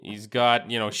He's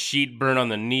got, sheet burn on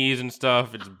the knees and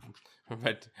stuff.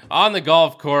 But on the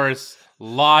golf course,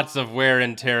 lots of wear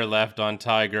and tear left on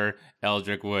Tiger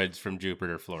Eldrick Woods from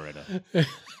Jupiter, Florida.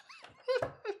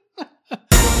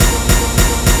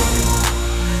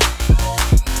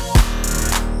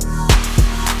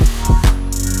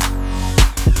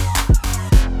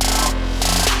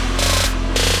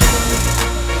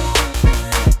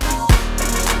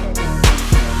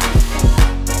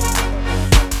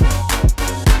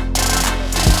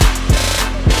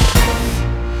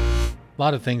 A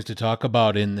lot of things to talk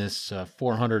about in this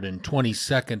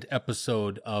 422nd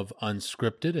episode of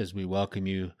Unscripted as we welcome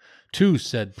you to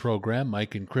said program.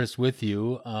 Mike and Chris with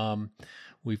you.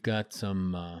 We've got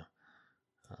some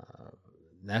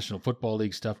National Football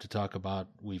League stuff to talk about.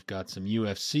 We've got some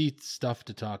UFC stuff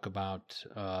to talk about.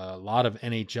 A lot of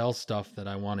NHL stuff that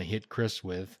I want to hit Chris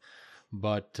with.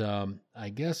 But I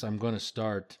guess I'm going to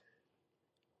start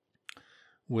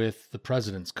with the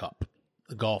President's Cup,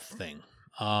 the golf thing.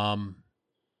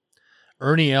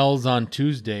 Ernie Els on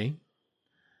Tuesday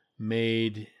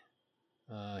made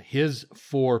his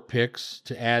 4 picks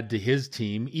to add to his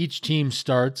team. Each team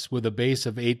starts with a base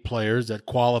of 8 players that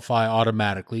qualify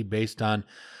automatically based on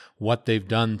what they've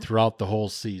done throughout the whole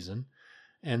season.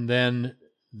 And then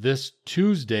this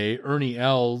Tuesday, Ernie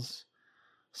Els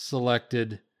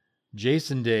selected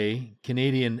Jason Day,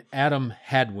 Canadian Adam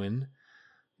Hadwin,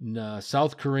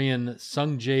 South Korean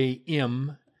Sungjae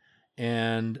Im,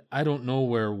 and I don't know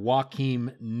where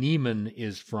Joachim Neiman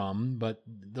is from, but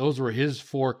those were his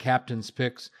 4 captain's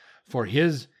picks for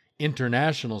his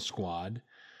international squad.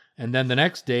 And then the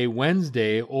next day,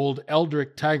 Wednesday, old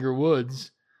Eldrick Tiger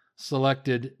Woods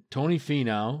selected Tony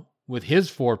Finau with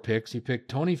his 4 picks. He picked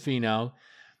Tony Finau,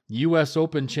 U.S.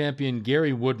 Open champion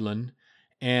Gary Woodland,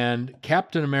 and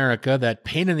Captain America, that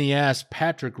pain-in-the-ass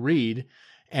Patrick Reed.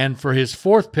 And for his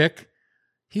 4th pick,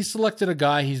 he selected a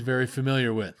guy he's very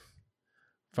familiar with.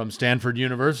 From Stanford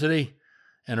University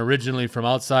and originally from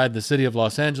outside the city of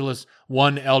Los Angeles,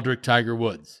 one Eldrick Tiger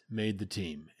Woods made the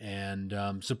team. And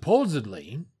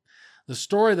supposedly, the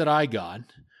story that I got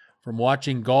from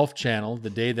watching Golf Channel the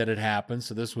day that it happened,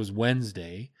 so this was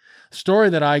Wednesday, the story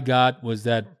that I got was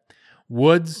that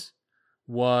Woods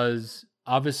was,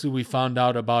 obviously we found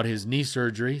out about his knee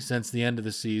surgery since the end of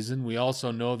the season. We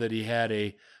also know that he had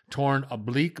a torn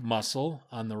oblique muscle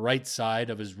on the right side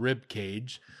of his rib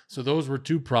cage. So those were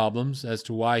 2 problems as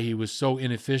to why he was so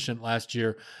inefficient last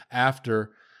year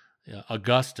after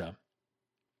Augusta.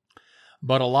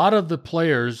 But a lot of the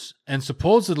players, and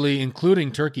supposedly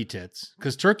including Turkey Tits,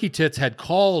 because Turkey Tits had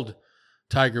called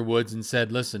Tiger Woods and said,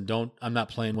 listen, I'm not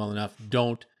playing well enough.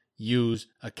 Don't use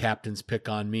a captain's pick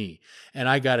on me. And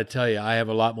I got to tell you, I have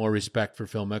a lot more respect for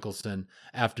Phil Mickelson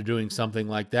after doing something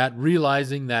like that,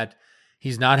 realizing that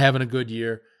he's not having a good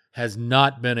year, has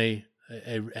not been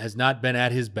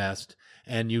at his best,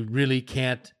 and you really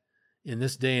can't, in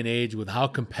this day and age, with how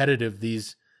competitive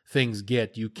these things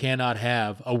get, you cannot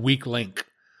have a weak link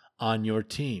on your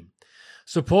team.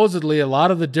 Supposedly, a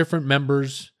lot of the different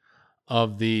members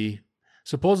of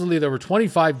supposedly there were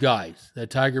 25 guys that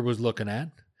Tiger was looking at,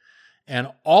 and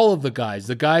all of the guys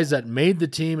that made the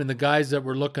team and the guys that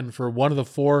were looking for one of the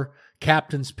 4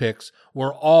 captain's picks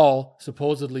were all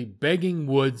supposedly begging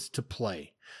Woods to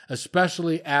play,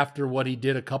 especially after what he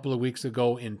did a couple of weeks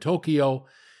ago in Tokyo.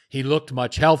 He looked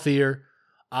much healthier.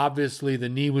 Obviously, the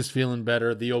knee was feeling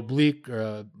better. The oblique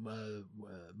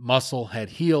muscle had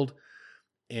healed,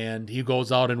 and he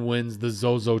goes out and wins the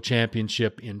Zozo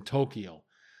Championship in Tokyo.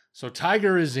 So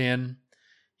Tiger is in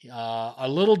a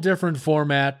little different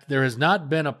format. There has not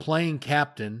been a playing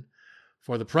captain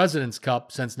for the President's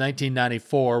Cup since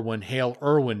 1994 when Hale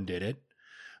Irwin did it.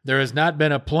 There has not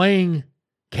been a playing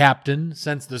captain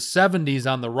since the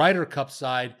 70s on the Ryder Cup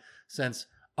side since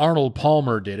Arnold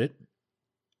Palmer did it.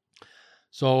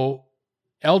 So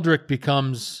Eldrick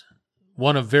becomes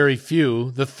one of very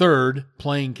few, the 3rd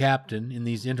playing captain in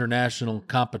these international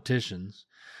competitions.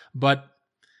 But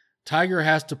Tiger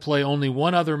has to play only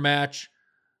one other match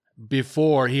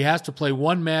before. He has to play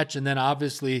one match, and then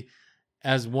obviously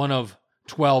as one of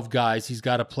 12 guys, he's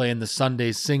got to play in the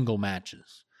Sunday single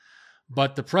matches.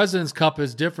 But the President's Cup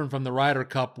is different from the Ryder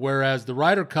Cup, whereas the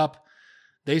Ryder Cup,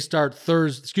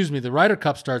 the Ryder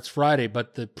Cup starts Friday,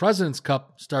 but the President's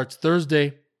Cup starts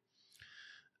Thursday,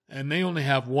 and they only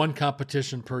have 1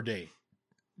 competition per day.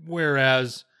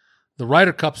 Whereas the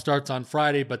Ryder Cup starts on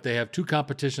Friday, but they have 2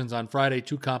 competitions on Friday,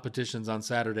 2 competitions on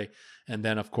Saturday, and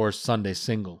then, of course, Sunday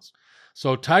singles.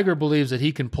 So Tiger believes that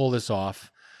he can pull this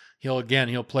off. He'll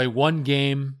play one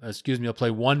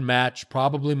match,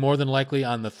 probably more than likely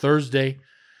on the Thursday.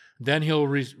 Then he'll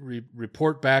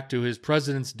report back to his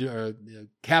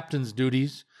captain's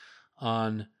duties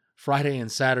on Friday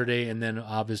and Saturday, and then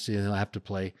obviously he'll have to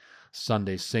play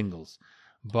Sunday singles.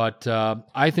 But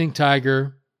I think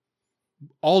Tiger,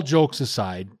 all jokes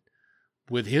aside,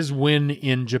 with his win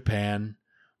in Japan,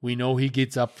 we know he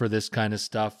gets up for this kind of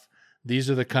stuff. These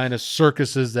are the kind of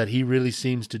circuses that he really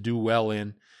seems to do well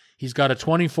in. He's got a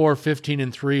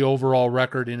 24-15-3 overall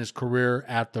record in his career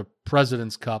at the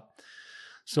President's Cup.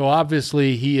 So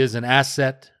obviously he is an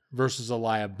asset versus a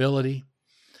liability.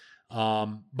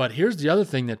 But here's the other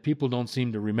thing that people don't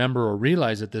seem to remember or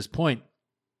realize at this point.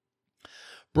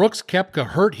 Brooks Koepka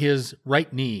hurt his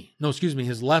left knee.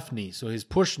 So his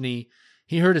push knee,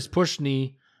 he hurt his push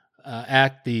knee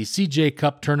at the CJ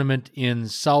Cup tournament in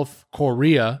South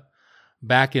Korea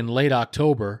back in late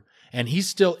October, and he's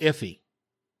still iffy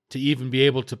to even be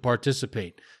able to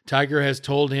participate. Tiger has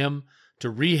told him to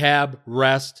rehab,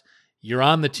 rest. You're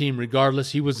on the team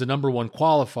regardless. He was the number one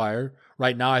qualifier.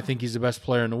 Right now, I think he's the best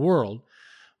player in the world.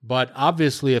 But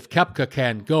obviously, if Koepka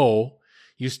can't go,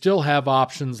 you still have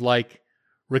options like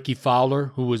Ricky Fowler,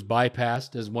 who was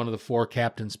bypassed as one of the 4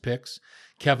 captains' picks.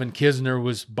 Kevin Kisner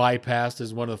was bypassed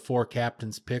as one of the 4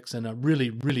 captains' picks, and a really,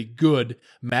 really good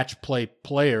match play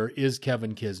player is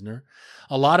Kevin Kisner.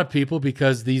 A lot of people,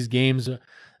 because these games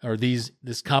or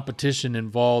this competition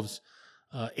involves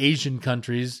Asian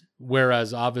countries,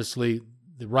 whereas obviously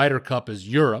the Ryder Cup is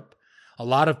Europe. A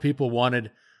lot of people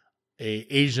wanted a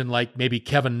Asian like maybe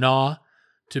Kevin Na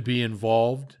to be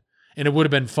involved. And it would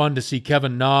have been fun to see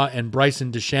Kevin Na and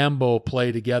Bryson DeChambeau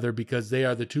play together because they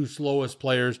are the 2 slowest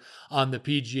players on the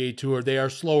PGA Tour. They are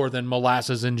slower than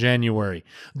molasses in January.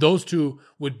 Those 2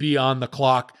 would be on the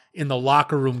clock in the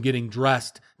locker room getting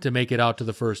dressed to make it out to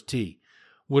the first tee.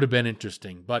 Would have been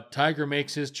interesting. But Tiger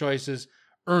makes his choices.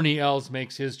 Ernie Els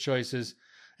makes his choices.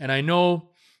 And I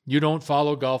know you don't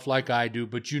follow golf like I do,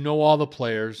 but you know all the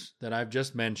players that I've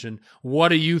just mentioned. What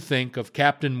do you think of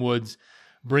Captain Woods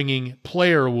bringing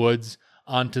Player Woods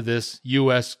onto this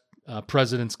U.S.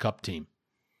 President's Cup team?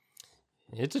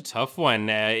 It's a tough one.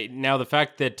 Now, the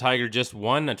fact that Tiger just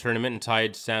won a tournament and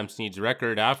tied Sam Snead's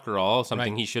record, after all,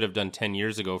 something he should have done 10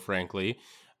 years ago, frankly.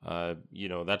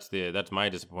 That's my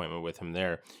disappointment with him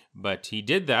there. But he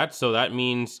did that, so that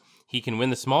means he can win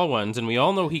the small ones, and we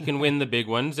all know he can win the big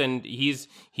ones, and he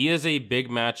is a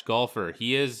big match golfer.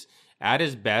 He is at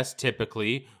his best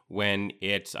typically when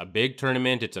it's a big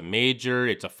tournament, it's a major,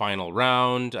 it's a final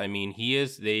round. I mean,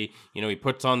 he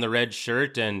puts on the red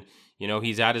shirt and,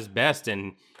 he's at his best,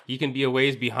 and he can be a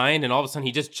ways behind, and all of a sudden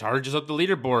he just charges up the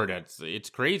leaderboard. It's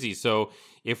crazy. So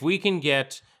if we can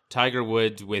get Tiger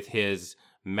Woods with his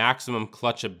maximum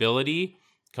clutch ability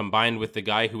combined with the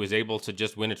guy who was able to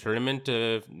just win a tournament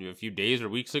a few days or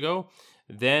weeks ago,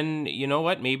 then you know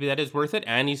what? Maybe that is worth it.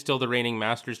 And he's still the reigning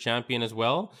Masters champion as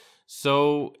well.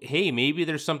 So, hey, maybe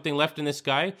there's something left in this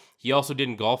guy. He also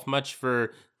didn't golf much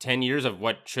for 10 years of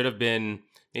what should have been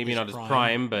maybe not his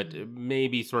prime, but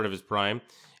maybe sort of his prime.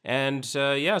 And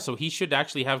so he should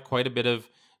actually have quite a bit of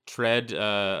tread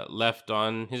left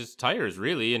on his tires,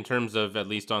 really, in terms of at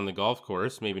least on the golf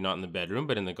course. Maybe not in the bedroom,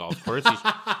 but in the golf course,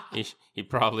 he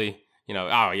probably,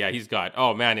 he's got,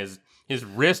 his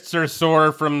wrists are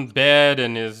sore from bed,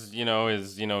 and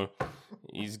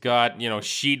he's got,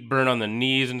 sheet burn on the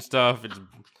knees and stuff.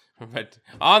 But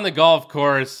on the golf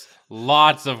course,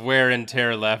 lots of wear and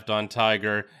tear left on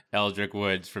Tiger Eldrick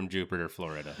Woods from Jupiter,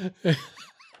 Florida.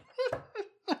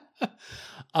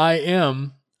 I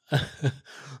am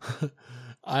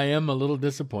a little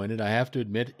disappointed, I have to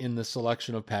admit, in the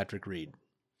selection of Patrick Reed.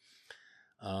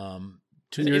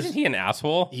 Isn't he an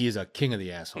asshole? He is a king of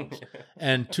the assholes.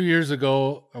 And 2 years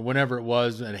ago, or whenever it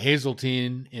was, at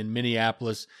Hazeltine in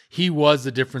Minneapolis, he was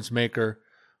the difference maker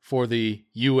for the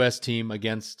U.S. team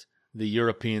against the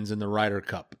Europeans in the Ryder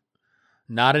Cup.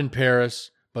 Not in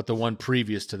Paris, but the one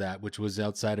previous to that, which was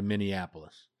outside of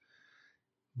Minneapolis.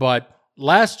 But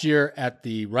last year at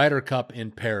the Ryder Cup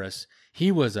in Paris,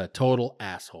 he was a total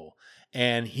asshole.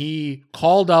 And he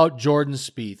called out Jordan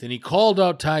Spieth, and he called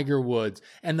out Tiger Woods.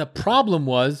 And the problem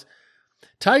was,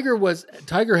 Tiger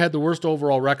had the worst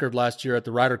overall record last year at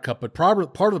the Ryder Cup, but part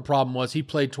of the problem was he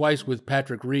played twice with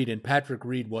Patrick Reed, and Patrick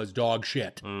Reed was dog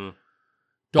shit.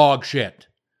 Dog shit.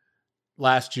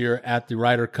 Last year at the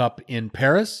Ryder Cup in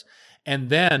Paris. And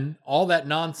then all that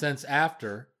nonsense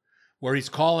after, where he's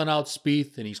calling out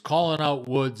Spieth, and he's calling out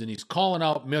Woods, and he's calling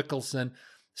out Mickelson.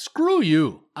 Screw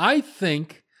you. I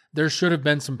think there should have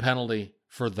been some penalty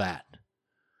for that.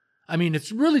 I mean,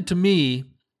 it's really, to me,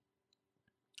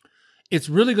 it's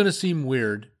really going to seem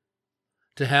weird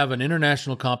to have an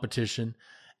international competition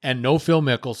and no Phil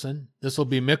Mickelson. This will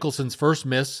be Mickelson's first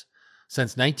miss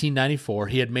since 1994.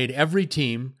 He had made every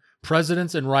team,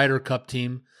 President's and Ryder Cup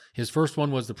team. His first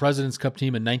one was the President's Cup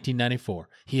team in 1994.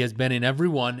 He has been in every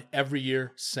one every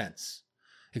year since,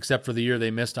 except for the year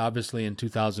they missed, obviously, in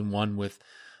 2001 with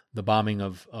the bombing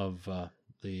of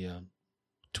the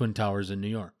Twin Towers in New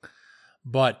York.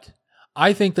 But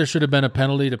I think there should have been a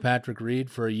penalty to Patrick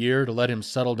Reed for a year to let him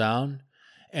settle down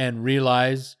and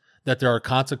realize that there are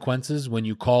consequences when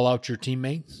you call out your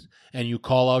teammates and you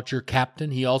call out your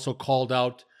captain. He also called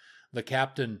out the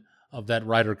captain of that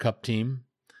Ryder Cup team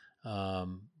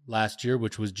last year,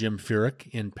 which was Jim Furyk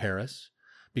in Paris,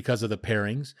 because of the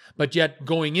pairings. But yet,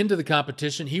 going into the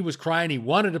competition, he was crying he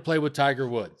wanted to play with Tiger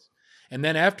Woods. And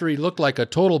then after he looked like a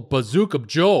total bazooka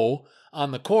Joe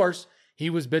on the course, he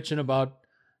was bitching about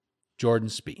Jordan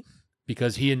Spieth,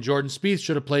 because he and Jordan Spieth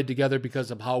should have played together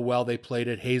because of how well they played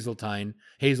at Hazeltine,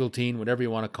 whatever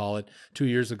you want to call it, 2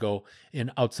 years ago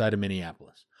outside of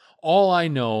Minneapolis. All I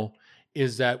know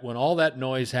is that when all that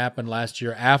noise happened last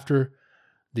year after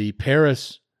the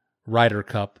Paris Ryder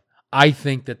Cup, I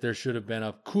think that there should have been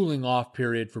a cooling off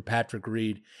period for Patrick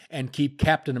Reed and keep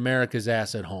Captain America's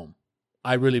ass at home.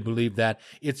 I really believe that.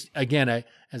 It's, again,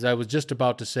 as I was just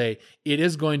about to say, it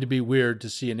is going to be weird to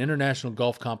see an international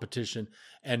golf competition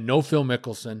and no Phil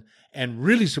Mickelson, and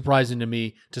really surprising to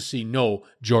me to see no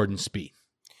Jordan Spieth.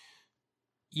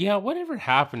 Yeah, whatever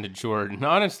happened to Jordan?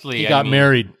 Honestly, he got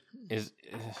married.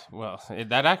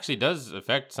 That actually does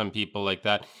affect some people like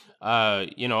that.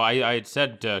 I had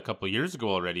said a couple of years ago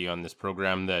already on this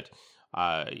program that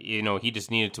he just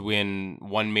needed to win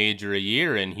one major a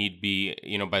year, and he'd be,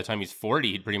 by the time he's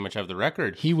 40, he'd pretty much have the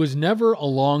record. He was never a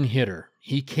long hitter.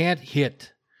 He can't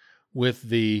hit with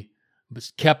the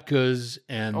Koepkas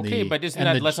and okay, but isn't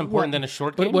that less important than a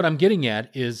short game? But what I'm getting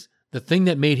at is the thing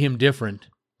that made him different.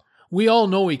 We all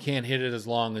know he can't hit it as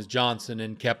long as Johnson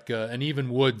and Koepka and even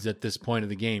Woods at this point of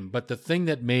the game. But the thing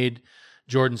that made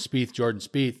Jordan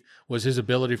Spieth was his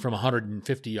ability from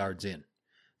 150 yards in.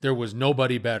 There was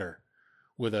nobody better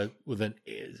with a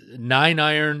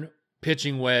 9-iron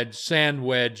pitching wedge, sand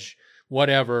wedge,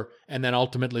 whatever, and then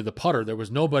ultimately the putter. There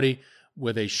was nobody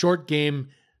with a short game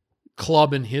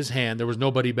club in his hand. There was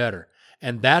nobody better.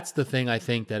 And that's the thing I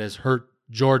think that has hurt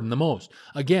Jordan the most.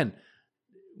 Again,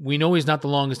 we know he's not the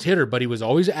longest hitter, but he was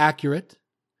always accurate,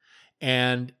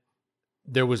 and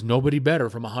there was nobody better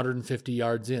from 150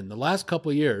 yards in. The last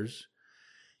couple of years,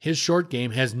 his short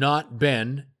game has not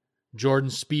been Jordan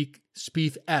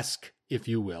Spieth-esque, if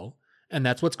you will, and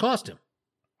that's what's cost him.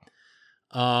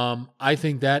 I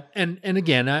think that, and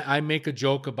again, I make a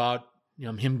joke about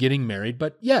him getting married,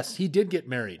 but yes, he did get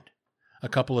married a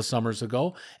couple of summers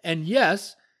ago, and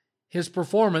yes, his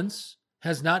performance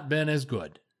has not been as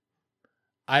good.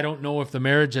 I don't know if the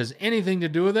marriage has anything to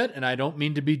do with it, and I don't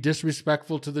mean to be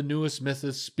disrespectful to the newest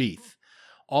Mrs. Spieth.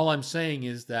 All I'm saying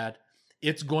is that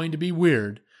it's going to be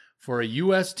weird for a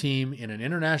U.S. team in an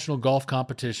international golf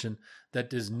competition that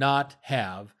does not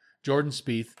have Jordan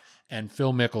Spieth and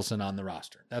Phil Mickelson on the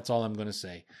roster. That's all I'm going to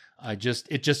say. It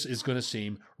just is going to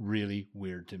seem really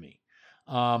weird to me.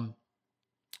 A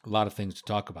lot of things to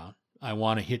talk about. I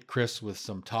want to hit Chris with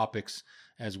some topics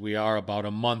as we are about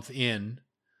a month in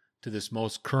to this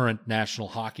most current National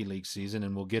Hockey League season,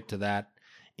 and we'll get to that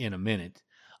in a minute.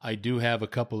 I do have a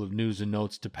couple of news and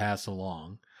notes to pass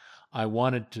along. I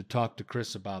wanted to talk to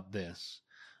Chris about this.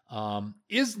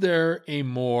 Is there a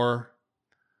more,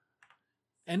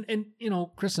 and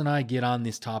Chris and I get on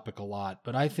this topic a lot,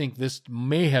 but I think this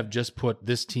may have just put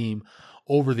this team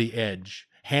over the edge,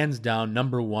 hands down,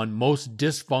 number one, most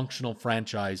dysfunctional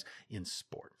franchise in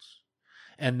sports.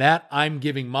 And that I'm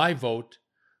giving my vote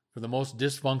for the most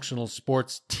dysfunctional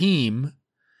sports team.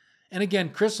 And again,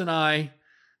 Chris and I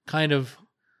kind of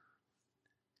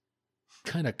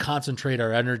concentrate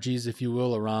our energies, if you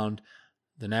will, around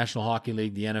the National Hockey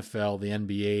League, the NFL, the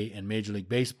NBA, and Major League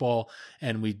Baseball.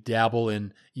 And we dabble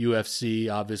in UFC,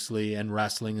 obviously, and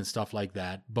wrestling and stuff like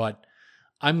that. But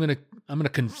I'm gonna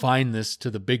confine this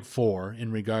to the big four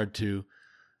in regard to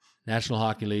National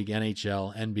Hockey League,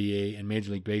 NHL, NBA, and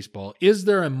Major League Baseball. Is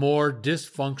there a more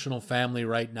dysfunctional family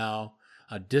right now,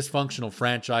 a dysfunctional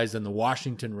franchise than the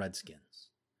Washington Redskins?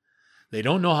 They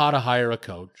don't know how to hire a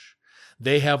coach.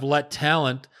 They have let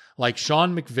talent like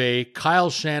Sean McVay,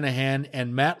 Kyle Shanahan,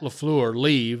 and Matt LaFleur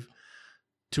leave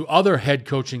to other head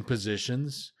coaching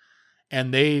positions,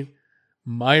 and they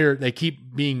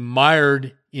keep being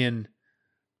mired in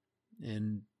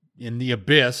the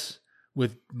abyss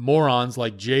with morons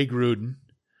like Jay Gruden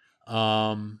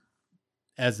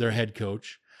as their head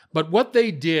coach. But what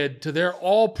they did to their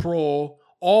all-pro,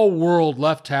 all-world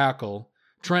left tackle,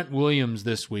 Trent Williams,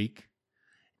 this week,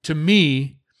 to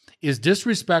me, is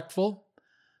disrespectful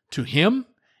to him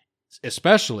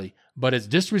especially, but it's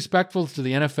disrespectful to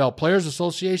the NFL Players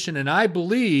Association, and I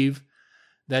believe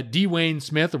that Dwayne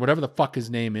Smith, or whatever the fuck his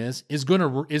name is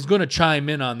gonna chime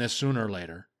in on this sooner or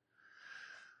later.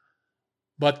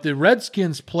 But the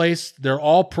Redskins placed their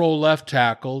all-pro left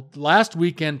tackle. Last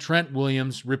weekend, Trent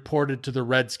Williams reported to the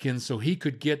Redskins so he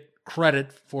could get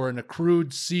credit for an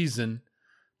accrued season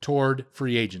toward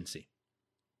free agency.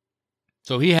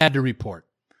 So he had to report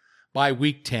by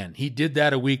week 10. He did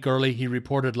that a week early. He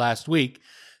reported last week.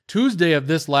 Tuesday of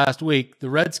this last week, the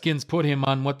Redskins put him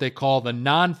on what they call the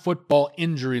non-football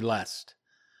injury list,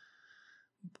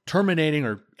 terminating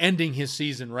or ending his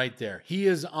season right there. He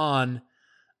is on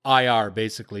IR,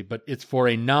 basically, but it's for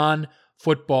a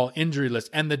non-football injury list.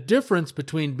 And the difference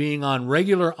between being on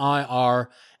regular IR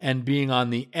and being on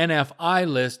the NFI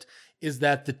list is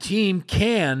that the team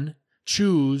can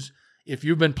choose, if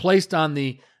you've been placed on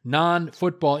the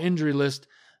non-football injury list,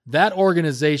 that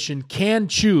organization can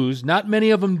choose, not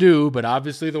many of them do, but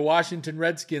obviously the Washington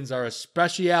Redskins are a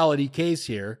specialty case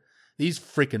here. These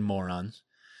freaking morons.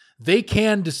 They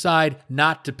can decide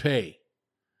not to pay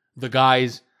the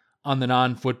guys on the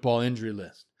non-football injury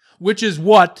list, which is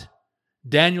what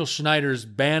Daniel Snyder's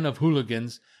band of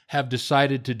hooligans have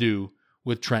decided to do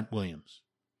with Trent Williams.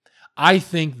 I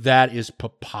think that is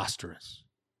preposterous.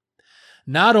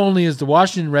 Not only is the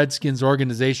Washington Redskins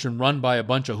organization run by a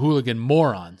bunch of hooligan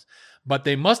morons, but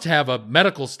they must have a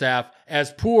medical staff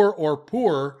as poor or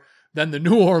poorer than the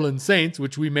New Orleans Saints,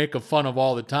 which we make fun of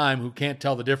all the time, who can't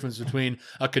tell the difference between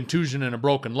a contusion and a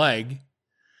broken leg.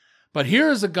 But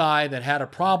here's a guy that had a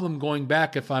problem going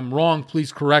back. If I'm wrong,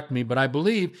 please correct me, but I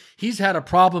believe he's had a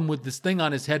problem with this thing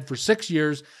on his head for 6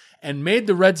 years and made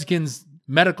the Redskins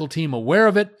medical team aware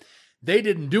of it. They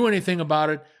didn't do anything about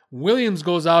it. Williams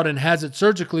goes out and has it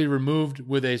surgically removed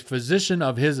with a surgeon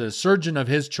of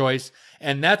his choice,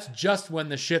 and that's just when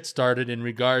the shit started in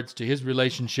regards to his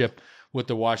relationship with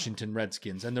the Washington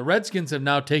Redskins. And the Redskins have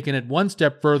now taken it one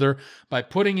step further by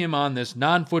putting him on this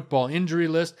non-football injury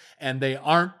list, and they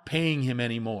aren't paying him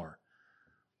anymore.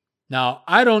 Now,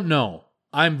 I don't know.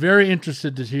 I'm very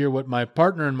interested to hear what my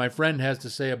partner and my friend has to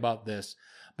say about this,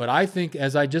 but I think,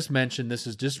 as I just mentioned, this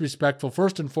is disrespectful,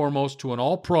 first and foremost, to an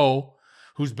all-pro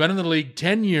who's been in the league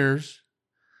 10 years,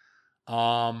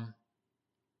 to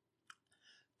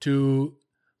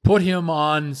put him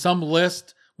on some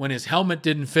list when his helmet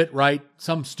didn't fit right,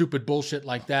 some stupid bullshit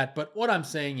like that. But what I'm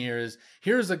saying here is,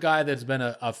 here's a guy that's been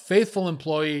a faithful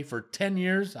employee for 10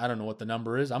 years. I don't know what the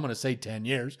number is. I'm going to say 10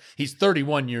 years. He's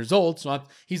 31 years old, so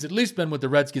he's at least been with the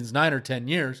Redskins 9 or 10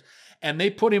 years. And they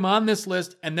put him on this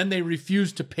list, and then they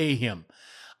refuse to pay him.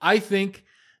 I think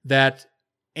that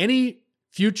any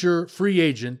future free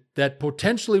agent that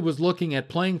potentially was looking at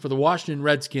playing for the Washington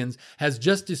Redskins has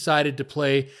just decided to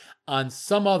play on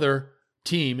some other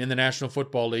team in the National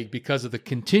Football League because of the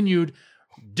continued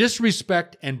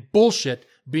disrespect and bullshit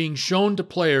being shown to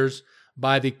players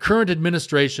by the current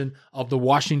administration of the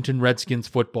Washington Redskins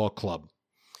Football Club.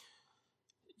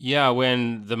 Yeah,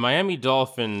 when the Miami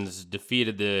Dolphins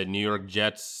defeated the New York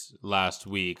Jets last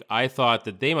week, I thought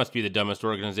that they must be the dumbest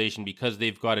organization because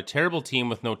they've got a terrible team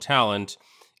with no talent,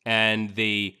 and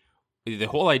the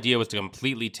whole idea was to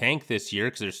completely tank this year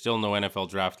because there's still no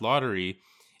NFL draft lottery.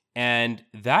 And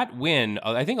that win,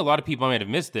 I think a lot of people might have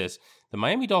missed this, the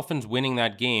Miami Dolphins winning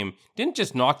that game didn't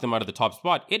just knock them out of the top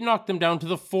spot, it knocked them down to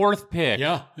the fourth pick.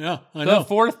 Yeah, I know. The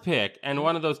fourth pick, and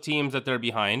one of those teams that they're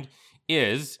behind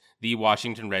is the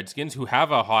Washington Redskins, who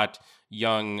have a hot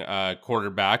young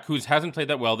quarterback who hasn't played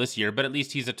that well this year, but at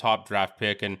least he's a top draft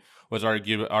pick and was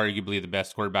arguably the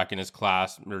best quarterback in his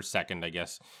class, or second, I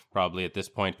guess, probably at this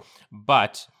point.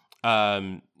 But,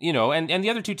 and the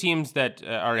other two teams that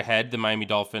are ahead, the Miami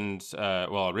Dolphins,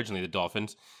 originally the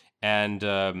Dolphins, and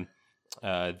the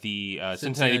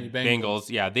Cincinnati Bengals,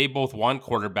 yeah, they both want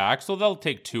quarterbacks, so they'll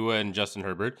take Tua and Justin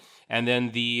Herbert. And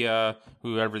then the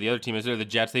whoever the other team is, they're the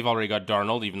Jets. They've already got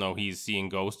Darnold, even though he's seeing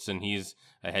ghosts and he's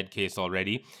a head case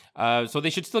already. So they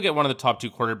should still get one of the top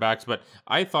two quarterbacks. But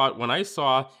I thought when I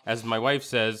saw, as my wife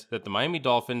says, that the Miami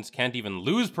Dolphins can't even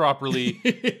lose properly,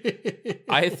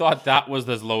 I thought that was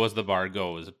as low as the bar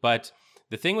goes. But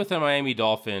the thing with the Miami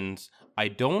Dolphins, I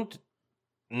don't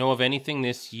know of anything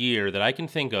this year that I can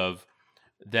think of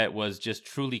that was just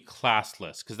truly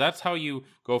classless, because that's how you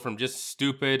go from just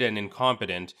stupid and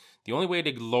incompetent. The only way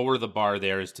to lower the bar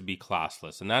there is to be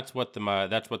classless, and that's what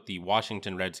the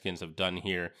Washington Redskins have done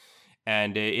here,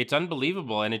 and it's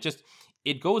unbelievable. And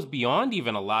it goes beyond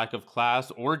even a lack of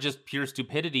class or just pure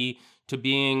stupidity to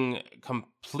being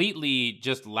completely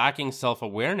just lacking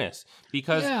self-awareness.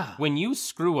 Because when you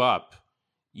screw up,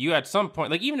 you at some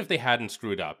point, like even if they hadn't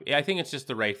screwed up, I think it's just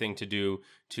the right thing to do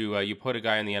to you put a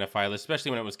guy on the NFI list,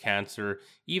 especially when it was cancer.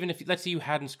 Even if, let's say you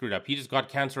hadn't screwed up, he just got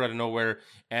cancer out of nowhere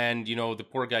and, the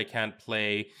poor guy can't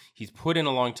play. He's put in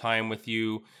a long time with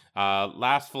you.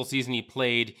 Last full season he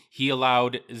played, he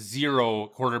allowed 0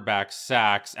 quarterback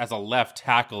sacks as a left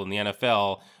tackle in the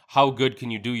NFL. How good can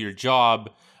you do your job?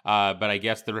 But I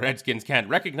guess the Redskins can't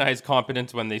recognize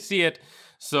competence when they see it.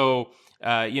 So,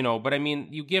 but I mean,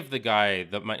 you give the guy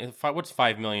the money. What's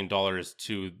 $5 million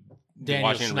to the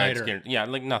Washington Redskins? Yeah,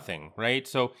 like nothing, right?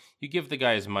 So you give the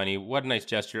guy his money. What a nice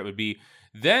gesture it would be.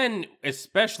 Then,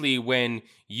 especially when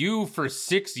you, for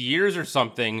 6 years or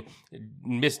something,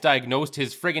 misdiagnosed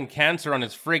his friggin' cancer on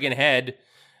his friggin' head,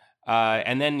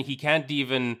 and then he can't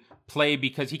even play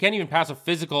because he can't even pass a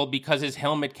physical because his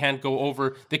helmet can't go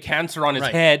over the cancer on his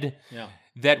head. Yeah.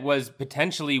 That was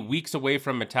potentially weeks away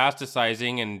from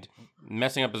metastasizing and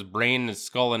messing up his brain and his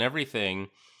skull and everything.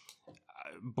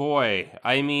 Boy,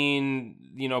 I mean,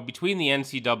 between the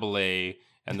NCAA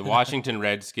and the Washington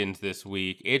Redskins this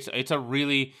week, it's a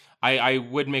really, I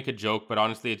would make a joke, but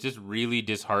honestly, it's just really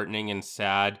disheartening and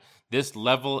sad. This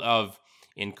level of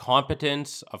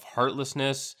incompetence, of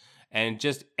heartlessness, and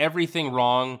just everything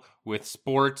wrong with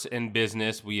sports and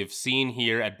business we have seen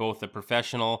here at both the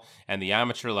professional and the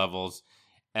amateur levels.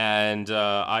 And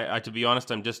I to be honest,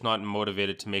 I'm just not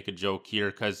motivated to make a joke here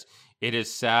because it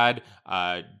is sad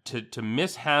to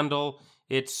mishandle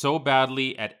it so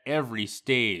badly at every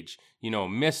stage.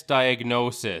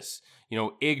 Misdiagnosis,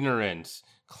 ignorance,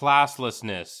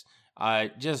 classlessness.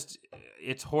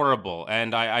 It's horrible.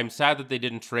 And I'm sad that they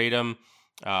didn't trade him.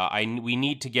 We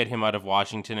need to get him out of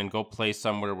Washington and go play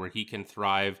somewhere where he can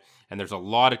thrive. And there's a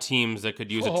lot of teams that could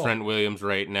use a Trent Williams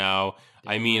right now.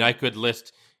 I mean, I could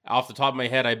list, off the top of my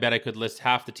head, I bet I could list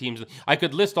half the teams. I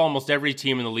could list almost every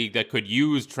team in the league that could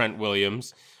use Trent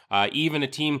Williams. Even a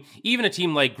team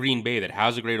like Green Bay that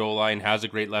has a great O-line, has a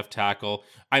great left tackle.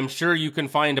 I'm sure you can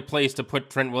find a place to put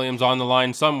Trent Williams on the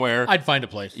line somewhere. I'd find a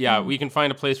place. Yeah, we can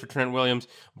find a place for Trent Williams.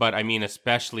 But I mean,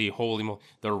 especially,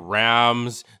 the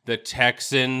Rams, the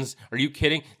Texans. Are you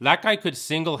kidding? That guy could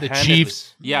single-handedly... The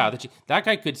Chiefs. Yeah, that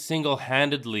guy could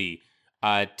single-handedly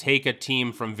take a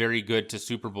team from very good to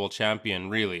Super Bowl champion,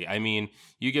 really. I mean,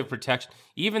 you give protection.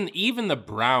 Even the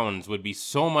Browns would be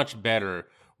so much better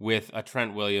with a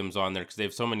Trent Williams on there because they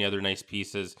have so many other nice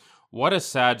pieces. What a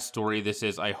sad story this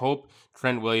is. I hope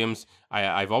Trent Williams,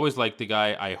 I've always liked the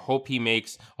guy. I hope he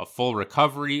makes a full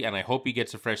recovery, and I hope he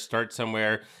gets a fresh start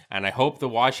somewhere. And I hope the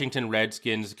Washington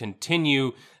Redskins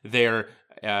continue their,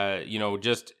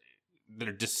 just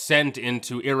their descent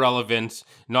into irrelevance.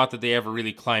 Not that they ever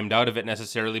really climbed out of it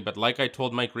necessarily, but like I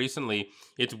told Mike recently,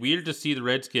 it's weird to see the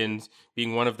Redskins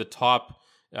being one of the top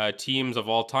teams of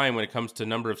all time when it comes to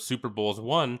number of Super Bowls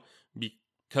won,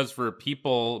 because for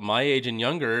people my age and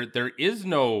younger, there is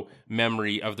no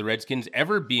memory of the Redskins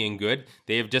ever being good.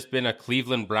 They have just been a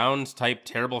Cleveland Browns type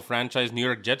terrible franchise, New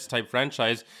York Jets type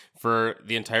franchise for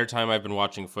the entire time I've been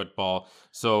watching football.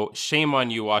 So shame on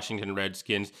you, Washington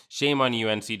Redskins. Shame on you,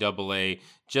 NCAA.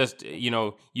 Just,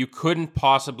 you couldn't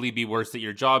possibly be worse at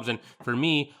your jobs. And for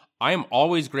me, I am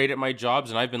always great at my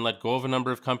jobs, and I've been let go of a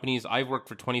number of companies. I've worked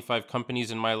for 25 companies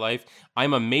in my life.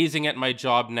 I'm amazing at my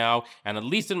job now, and at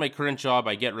least in my current job,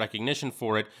 I get recognition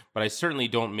for it, but I certainly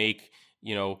don't make,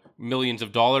 millions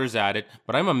of dollars at it,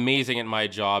 but I'm amazing at my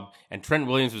job, and Trent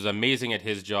Williams was amazing at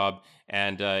his job,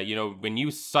 and, when you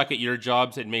suck at your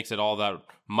jobs, it makes it all that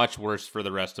much worse for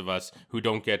the rest of us who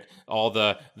don't get all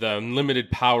the unlimited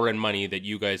power and money that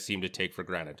you guys seem to take for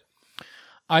granted.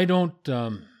 I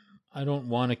don't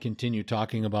want to continue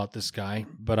talking about this guy,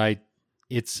 but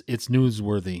it's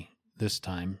newsworthy this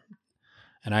time.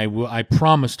 And I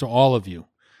promise to all of you,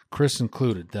 Chris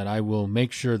included, that I will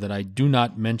make sure that I do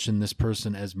not mention this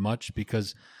person as much,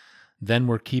 because then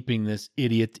we're keeping this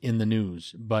idiot in the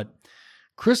news. But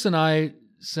Chris and I,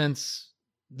 since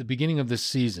the beginning of this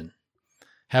season,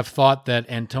 have thought that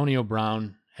Antonio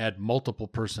Brown had multiple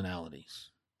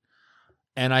personalities.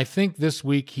 And I think this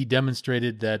week he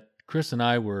demonstrated that Chris and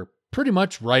I were pretty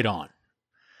much right on.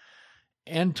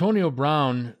 Antonio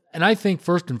Brown, and I think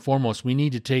first and foremost, we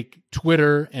need to take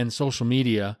Twitter and social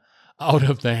media out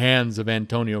of the hands of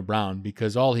Antonio Brown,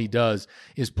 because all he does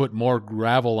is put more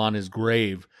gravel on his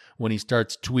grave when he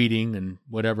starts tweeting and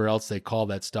whatever else they call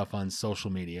that stuff on social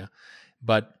media.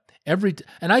 But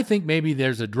and I think maybe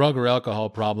there's a drug or alcohol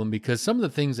problem, because some of the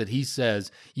things that he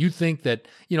says, you think that,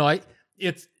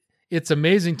 it's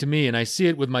amazing to me, and I see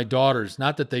it with my daughters,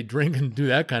 not that they drink and do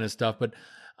that kind of stuff, but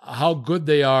how good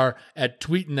they are at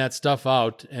tweeting that stuff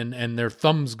out, and their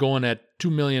thumbs going at 2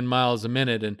 million miles a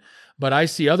minute. But I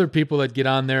see other people that get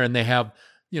on there and they have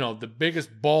the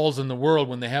biggest balls in the world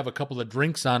when they have a couple of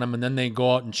drinks on them and then they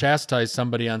go out and chastise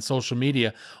somebody on social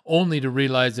media only to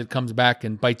realize it comes back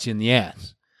and bites you in the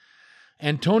ass.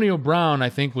 Antonio Brown, I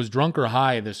think, was drunk or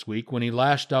high this week when he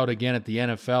lashed out again at the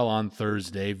NFL on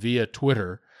Thursday via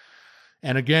Twitter.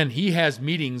 And again, he has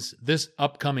meetings this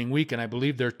upcoming week, and I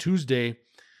believe they're Tuesday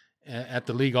at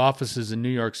the league offices in New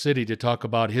York City to talk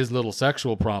about his little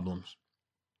sexual problems.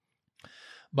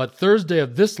 But Thursday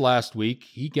of this last week,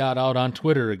 he got out on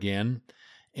Twitter again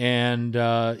and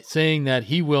saying that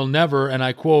he will never, and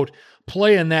I quote,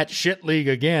 play in that shit league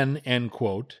again, end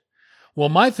quote. Well,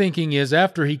 my thinking is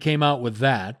after he came out with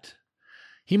that,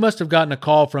 he must have gotten a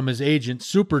call from his agent,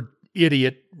 super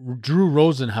idiot Drew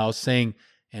Rosenhaus, saying,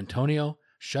 Antonio,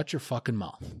 shut your fucking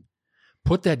mouth.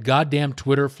 Put that goddamn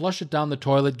Twitter, flush it down the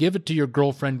toilet, give it to your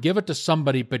girlfriend, give it to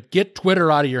somebody, but get Twitter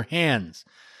out of your hands.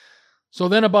 So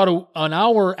then about an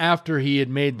hour after he had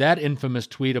made that infamous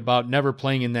tweet about never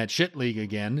playing in that shit league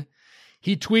again,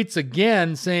 he tweets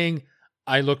again saying,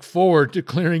 I look forward to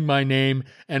clearing my name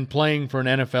and playing for an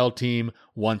NFL team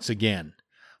once again.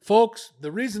 Folks,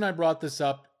 the reason I brought this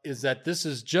up is that this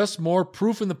is just more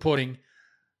proof in the pudding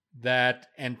that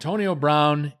Antonio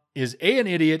Brown is A, an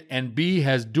idiot, and B,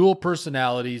 has dual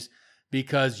personalities,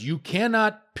 because you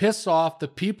cannot piss off the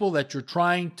people that you're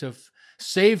trying to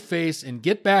save face and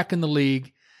get back in the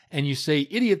league, and you say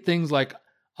idiot things like,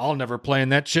 I'll never play in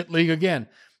that shit league again.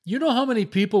 You know how many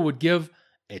people would give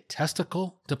a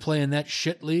testicle to play in that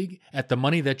shit league at the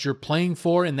money that you're playing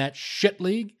for in that shit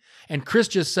league? And Chris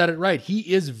just said it right.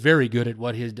 He is very good at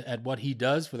what he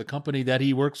does for the company that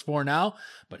he works for now,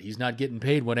 but he's not getting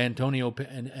paid what Antonio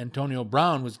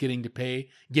Brown was getting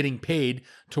paid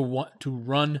to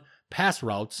run pass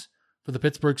routes for the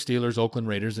Pittsburgh Steelers, Oakland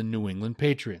Raiders, and New England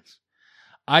Patriots.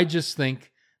 I just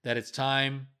think that it's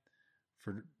time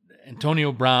for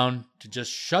Antonio Brown to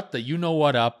just shut the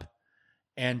you-know-what up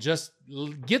and just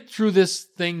get through this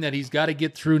thing that he's got to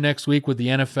get through next week with the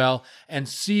NFL and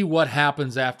see what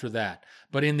happens after that.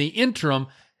 But in the interim,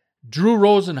 Drew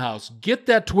Rosenhaus, get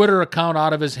that Twitter account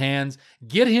out of his hands,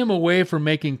 get him away from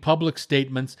making public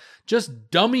statements, just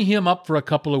dummy him up for a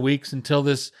couple of weeks until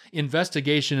this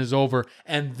investigation is over,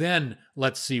 and then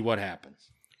let's see what happens.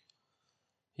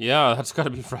 Yeah, that's got to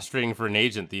be frustrating for an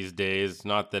agent these days.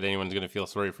 Not that anyone's going to feel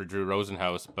sorry for Drew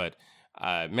Rosenhaus, but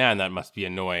man, that must be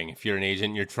annoying. If you're an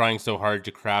agent, you're trying so hard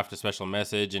to craft a special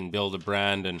message and build a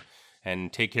brand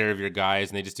and take care of your guys,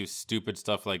 and they just do stupid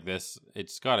stuff like this.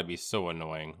 It's got to be so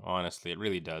annoying, honestly. It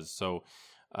really does. So,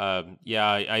 yeah,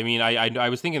 I mean, I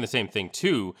was thinking the same thing,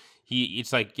 too.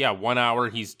 It's like, 1 hour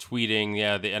he's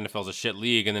tweeting, the NFL's a shit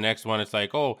league, and the next one it's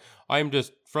like, oh, I'm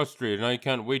just frustrated, and I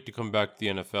can't wait to come back to the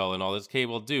NFL and all this. Okay,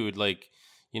 well, dude, like,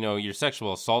 your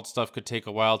sexual assault stuff could take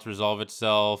a while to resolve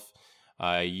itself.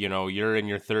 You're in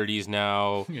your 30s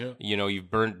now. Yeah.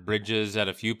 You've burnt bridges at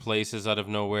a few places out of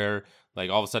nowhere. Like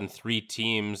all of a sudden 3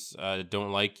 teams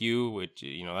don't like you, which,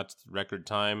 that's record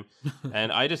time.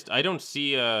 And I don't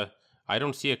see a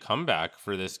comeback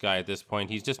for this guy at this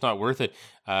point. He's just not worth it.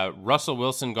 Russell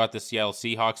Wilson got the Seattle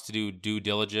Seahawks to do due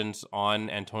diligence on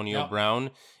Antonio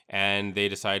Brown, and they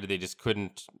decided they just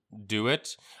couldn't do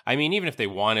it. I mean, even if they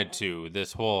wanted to, the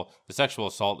sexual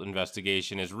assault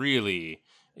investigation is really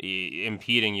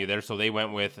impeding you there. So they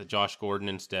went with Josh Gordon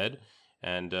instead,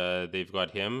 and they've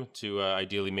got him to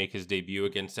ideally make his debut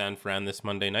against San Fran this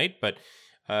Monday night. But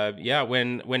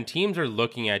when teams are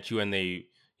looking at you and they,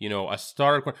 a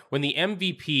star, when the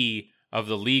MVP of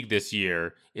the league this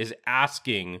year is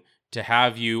asking to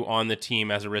have you on the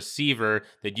team as a receiver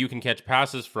that you can catch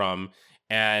passes from,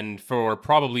 and for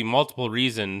probably multiple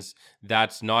reasons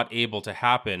that's not able to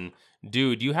happen,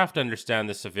 dude, you have to understand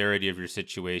the severity of your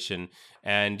situation,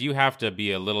 and you have to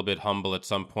be a little bit humble at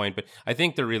some point. But I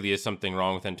think there really is something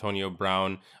wrong with Antonio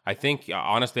Brown. I think,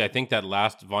 honestly, that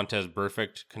last Vontaze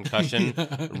Burfict concussion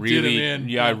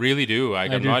really, I really do.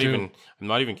 I'm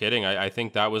not even kidding. I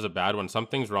think that was a bad one.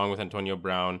 Something's wrong with Antonio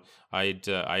Brown.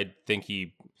 I think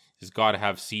he has got to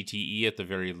have CTE at the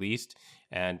very least,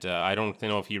 and I don't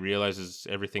know if he realizes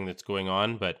everything that's going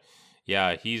on, but.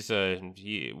 Yeah,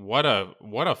 what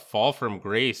a fall from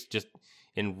grace just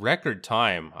in record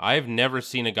time. I've never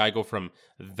seen a guy go from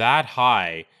that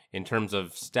high in terms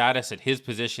of status at his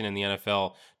position in the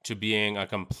NFL to being a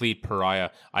complete pariah.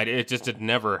 It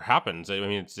never happens. I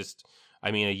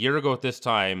mean, a year ago at this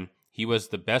time, he was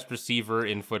the best receiver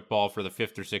in football for the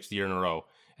 5th or 6th year in a row,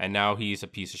 and now he's a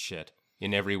piece of shit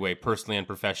in every way, personally and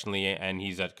professionally, and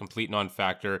he's a complete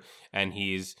non-factor, and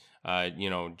he's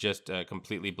just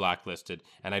completely blacklisted.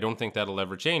 And I don't think that'll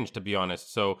ever change, to be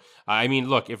honest. So, I mean,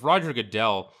 look, if Roger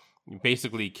Goodell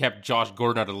basically kept Josh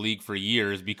Gordon out of the league for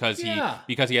years because he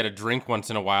had a drink once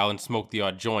in a while and smoked the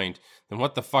odd joint, then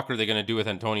what the fuck are they going to do with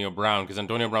Antonio Brown? Because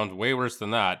Antonio Brown's way worse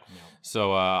than that. No.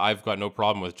 So I've got no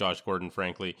problem with Josh Gordon,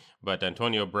 frankly. But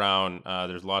Antonio Brown,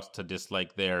 there's lots to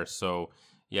dislike there. So,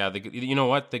 yeah, you know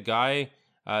what? The guy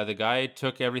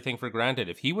took everything for granted.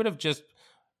 If he would have just...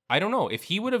 I don't know. If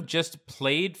he would have just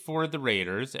played for the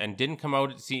Raiders and didn't come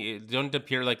out, don't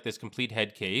appear like this complete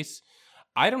head case,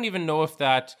 I don't even know if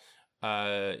that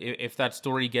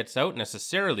story gets out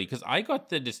necessarily, because I got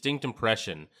the distinct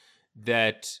impression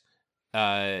that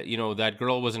that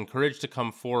girl was encouraged to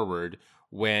come forward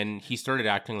when he started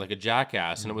acting like a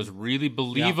jackass, and it was really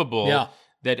believable. Yeah.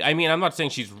 That, I mean, I'm not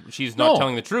saying she's not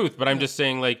telling the truth, but I'm just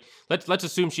saying, like, let's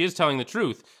assume she is telling the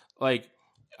truth. Like,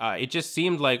 it just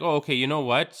seemed like, oh, okay, you know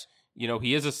what?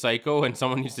 He is a psycho, and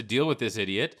someone needs to deal with this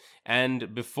idiot.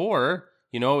 And before,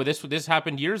 this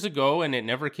happened years ago, and it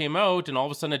never came out, and all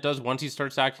of a sudden it does once he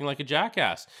starts acting like a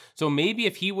jackass. So maybe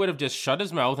if he would have just shut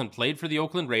his mouth and played for the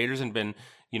Oakland Raiders and been,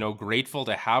 grateful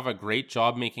to have a great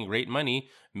job making great money,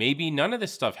 maybe none of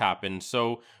this stuff happened.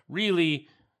 So really,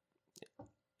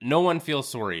 no one feels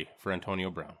sorry for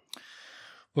Antonio Brown.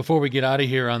 Before we get out of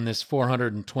here on this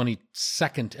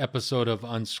 422nd episode of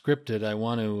Unscripted, I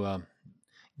want to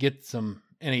get some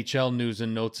NHL news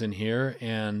and notes in here.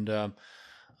 And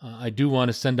I do want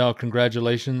to send out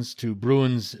congratulations to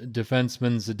Bruins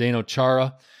defenseman Zdeno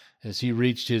Chara as he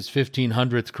reached his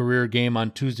 1,500th career game on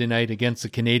Tuesday night against the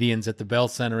Canadiens at the Bell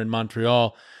Center in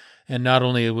Montreal. And not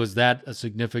only was that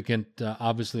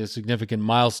obviously a significant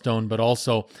milestone, but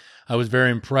also I was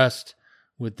very impressed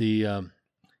with the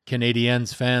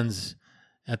Canadiens fans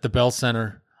at the Bell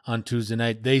Center on Tuesday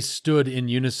night. They stood in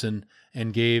unison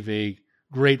and gave a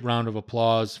great round of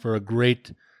applause for a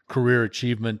great career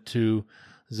achievement to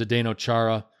Zdeno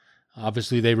Chara.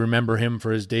 Obviously, they remember him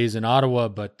for his days in Ottawa,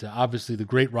 but obviously the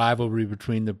great rivalry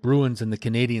between the Bruins and the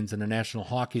Canadiens in the National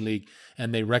Hockey League,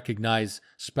 and they recognize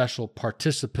special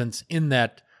participants in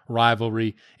that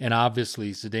rivalry, and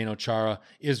obviously Zdeno Chara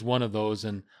is one of those,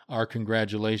 and our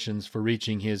congratulations for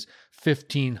reaching his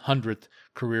 1,500th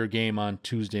career game on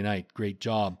Tuesday night. Great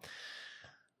job.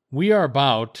 We are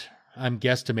about, I'm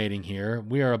guesstimating here,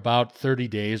 we are about 30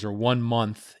 days or 1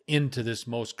 month into this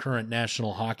most current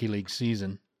National Hockey League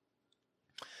season.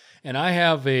 And I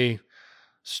have a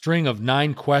string of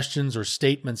 9 questions or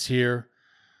statements here,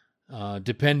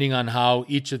 depending on how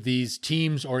each of these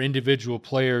teams or individual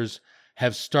players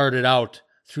have started out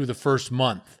through the first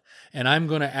month. And I'm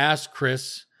going to ask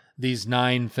Chris these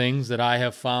 9 things that I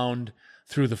have found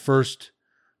through the first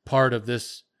part of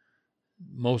this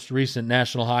most recent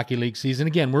National Hockey League season.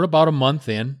 Again, we're about a month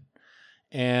in,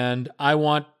 and I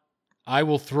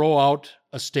will throw out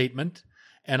a statement,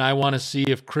 and I want to see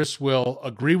if Chris will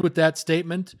agree with that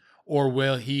statement, or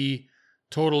will he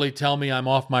totally tell me I'm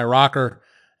off my rocker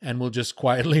and we'll just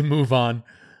quietly move on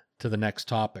to the next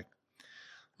topic.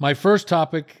 My first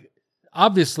topic,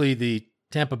 obviously the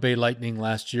Tampa Bay Lightning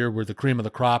last year were the cream of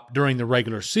the crop during the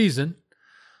regular season.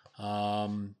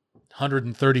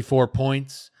 134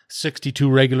 points,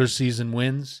 62 regular season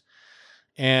wins.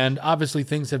 And obviously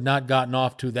things have not gotten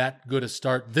off to that good a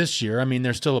start this year. I mean,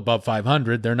 they're still above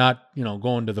 500. They're not,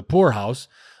 going to the poorhouse.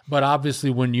 But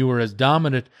obviously when you were as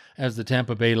dominant as the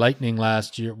Tampa Bay Lightning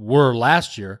last year,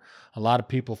 a lot of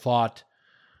people thought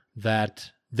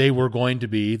that they were going to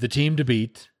be the team to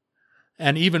beat.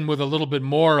 And even with a little bit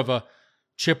more of a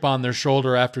chip on their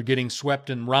shoulder after getting swept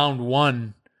in round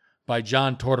 1 by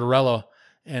John Tortorella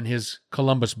and his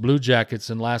Columbus Blue Jackets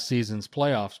in last season's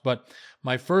playoffs. But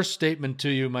my first statement to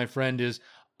you, my friend, is,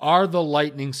 are the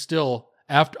Lightning still,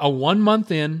 after a 1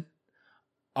 month in,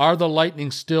 are the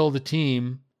Lightning still the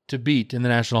team to beat in the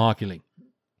National Hockey League?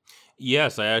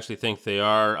 Yes, I actually think they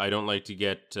are. I don't like to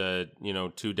get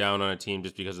too down on a team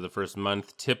just because of the first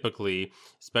month. Typically,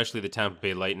 especially the Tampa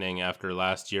Bay Lightning after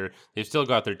last year, they've still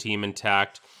got their team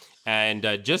intact. And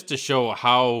just to show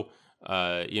how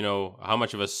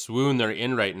much of a swoon they're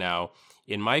in right now,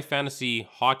 in my fantasy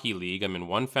hockey league, I'm in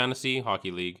one fantasy hockey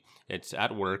league. It's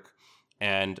at work,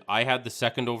 and I had the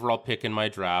second overall pick in my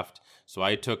draft. So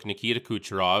I took Nikita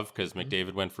Kucherov because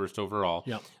McDavid went first overall.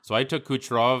 Yep. So I took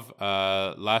Kucherov,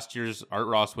 last year's Art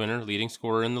Ross winner, leading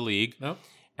scorer in the league. Yep.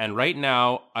 And right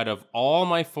now, out of all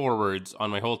my forwards on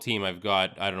my whole team, I've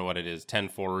got, I don't know what it is, 10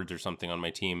 forwards or something on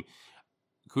my team.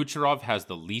 Kucherov has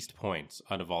the least points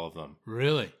out of all of them.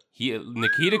 Really?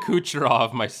 Nikita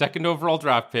Kucherov, my second overall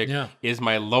draft pick, is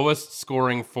my lowest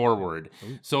scoring forward.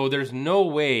 Ooh. So there's no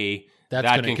way that's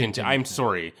going to continue. I'm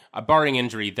sorry. Barring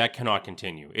injury, that cannot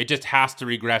continue. It just has to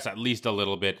regress at least a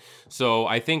little bit. So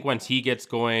I think once he gets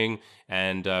going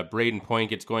and Braden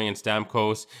Point gets going in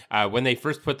Stamkos, when they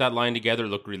first put that line together, it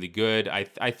looked really good.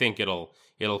 I think it'll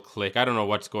click. I don't know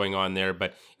what's going on there,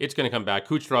 but it's going to come back.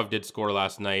 Kucherov did score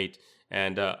last night,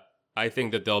 and I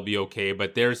think that they'll be okay.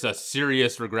 But there's a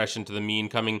serious regression to the mean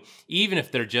coming, even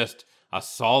if they're just a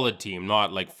solid team,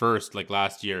 not like first like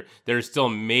last year. There's still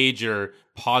major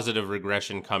positive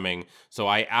regression coming. So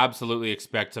I absolutely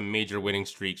expect some major winning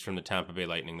streaks from the Tampa Bay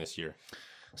Lightning this year.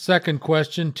 Second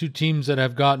question, two teams that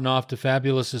have gotten off to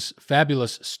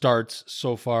fabulous starts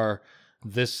so far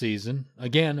this season.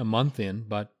 Again, a month in,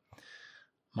 but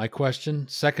my question,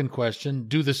 second question,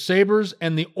 do the Sabres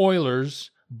and the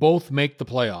Oilers both make the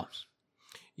playoffs?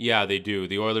 Yeah, they do.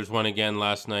 The Oilers won again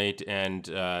last night, and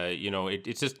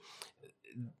it's just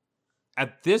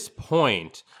at this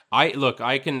point, I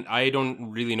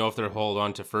don't really know if they'll hold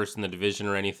on to first in the division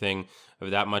or anything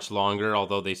of that much longer,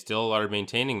 although they still are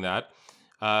maintaining that.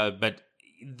 But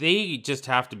they just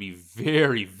have to be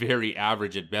very, very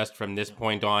average at best from this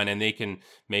point on, and they can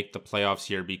make the playoffs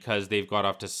here because they've got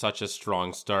off to such a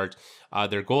strong start.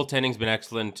 Their goaltending's been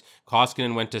excellent.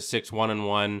 Koskinen went to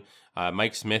 6-1-1.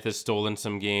 Mike Smith has stolen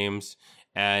some games.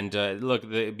 And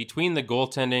between the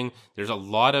goaltending, there's a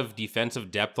lot of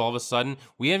defensive depth all of a sudden.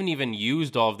 We haven't even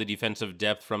used all of the defensive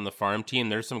depth from the farm team.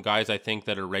 There's some guys I think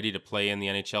that are ready to play in the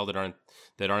NHL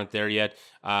that aren't there yet.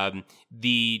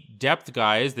 The depth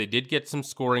guys, they did get some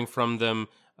scoring from them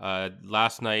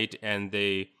last night, and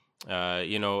they've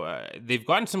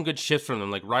gotten some good shifts from them.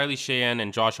 Like Riley Sheahan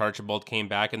and Josh Archibald came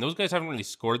back, and those guys haven't really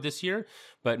scored this year.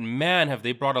 But man, have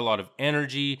they brought a lot of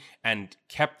energy and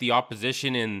kept the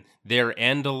opposition in their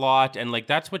end a lot. And like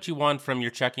that's what you want from your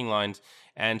checking lines.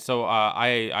 And so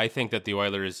I think that the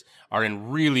Oilers are in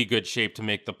really good shape to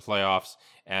make the playoffs.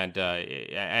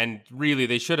 And really,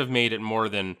 they should have made it more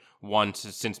than once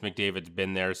since McDavid's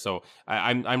been there. So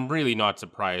I'm really not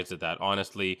surprised at that,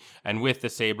 honestly. And with the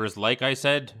Sabres, like I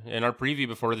said in our preview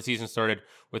before the season started,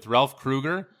 with Ralph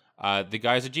Kruger, the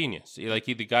guy's a genius.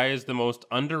 The guy is the most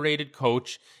underrated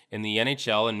coach in the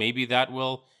NHL, and maybe that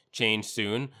will change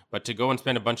soon. But to go and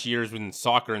spend a bunch of years in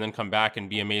soccer and then come back and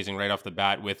be amazing right off the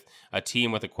bat with a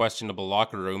team with a questionable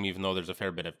locker room, even though there's a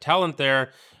fair bit of talent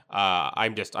there,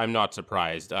 I'm not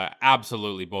surprised.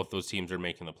 Absolutely, both those teams are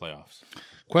making the playoffs.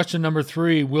 Question number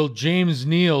 3, will James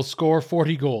Neal score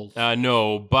 40 goals?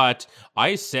 No, but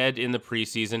I said in the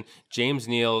preseason, James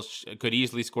Neal could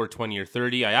easily score 20 or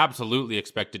 30. I absolutely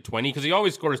expected 20 because he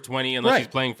always scores 20 unless he's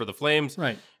playing for the Flames.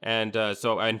 Right. And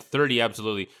 30,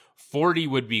 absolutely. 40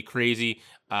 would be crazy.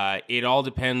 It all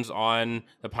depends on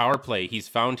the power play. He's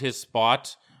found his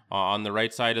spot on the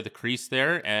right side of the crease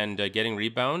there and getting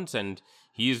rebounds, and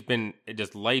he's been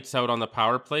just lights out on the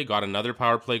power play. Got another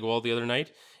power play goal the other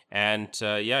night. And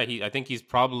I think he's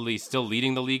probably still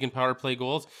leading the league in power play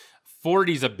goals.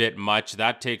 40's a bit much.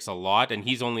 That takes a lot, and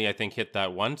he's only, I think, hit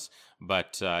that once.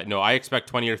 But no, I expect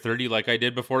 20 or 30 like I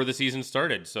did before the season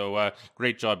started. So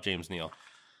great job, James Neal.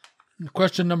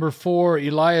 Question number 4,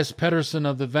 Elias Pettersson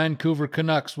of the Vancouver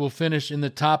Canucks will finish in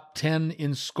the top 10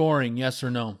 in scoring, yes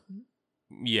or no?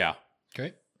 Yeah.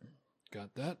 Okay,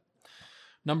 got that.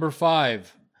 Number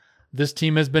 5. This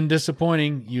team has been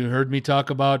disappointing. You heard me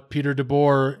talk about Peter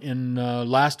DeBoer in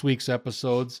last week's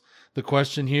episodes. The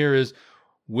question here is,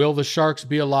 will the Sharks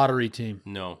be a lottery team?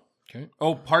 No. Okay.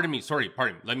 Oh, pardon me. Sorry,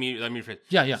 pardon me. Let me rephrase.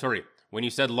 Yeah. Sorry. When you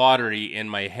said lottery, in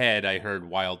my head, I heard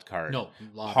wild card. No.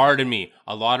 Lottery. Pardon me.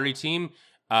 A lottery team?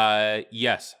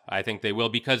 Yes, I think they will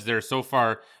because they're so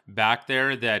far back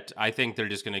there that I think they're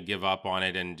just going to give up on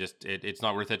it and just it's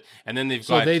not worth it. And then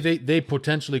they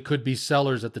potentially could be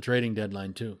sellers at the trading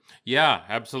deadline too. Yeah,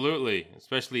 absolutely.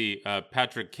 Especially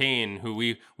Patrick Kane, who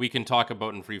we can talk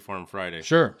about in Freeform Friday.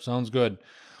 Sure, sounds good.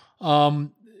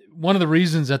 One of the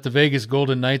reasons that the Vegas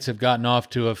Golden Knights have gotten off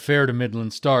to a fair to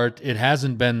Midland start, it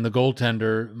hasn't been the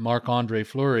goaltender Marc-Andre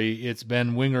Fleury, it's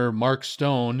been winger Mark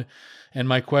Stone. And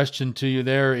my question to you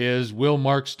there is, will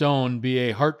Mark Stone be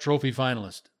a Hart Trophy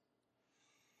finalist?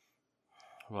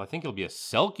 Well, I think he'll be a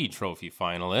Selke Trophy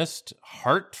finalist.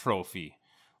 Hart Trophy.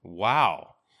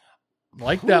 Wow.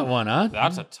 Like that one, huh?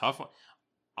 That's a tough one.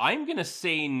 I'm going to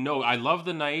say no. I love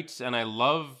the Knights and I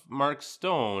love Mark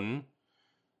Stone.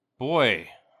 Boy,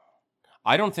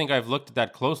 I don't think I've looked at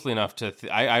that closely enough to...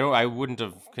 I wouldn't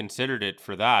have considered it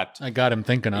for that. I got him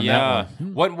thinking on that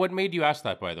one. What made you ask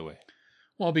that, by the way?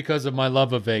 Well, because of my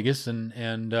love of Vegas,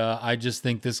 and I just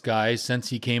think this guy, since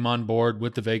he came on board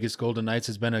with the Vegas Golden Knights,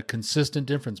 has been a consistent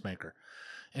difference maker.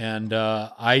 And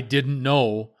I didn't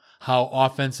know how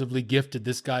offensively gifted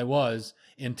this guy was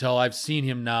until I've seen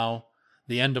him now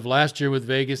the end of last year with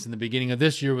Vegas and the beginning of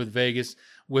this year with Vegas.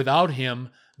 Without him,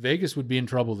 Vegas would be in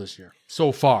trouble this year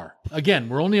so far. Again,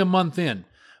 we're only a month in,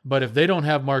 but if they don't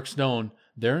have Mark Stone,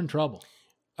 they're in trouble.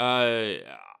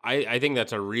 I think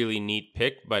that's a really neat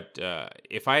pick, but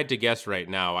if I had to guess right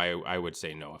now, I would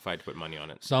say no if I had to put money on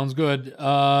it. Sounds good.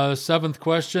 Seventh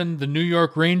question. The New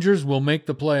York Rangers will make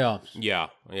the playoffs. Yeah,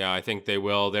 I think they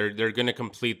will. They're going to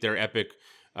complete their epic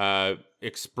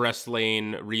express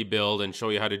lane rebuild and show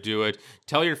you how to do it.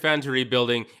 Tell your fans you're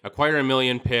rebuilding, acquire 1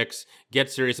 million picks,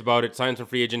 get serious about it, sign some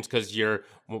free agents because you're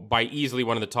by easily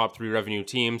one of the top 3 revenue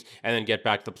teams, and then get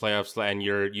back to the playoffs and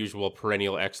your usual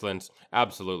perennial excellence.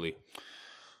 Absolutely.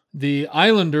 The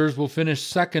Islanders will finish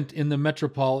second in the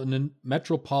Metropolitan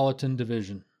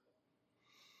Division.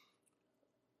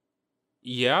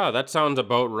 Yeah, that sounds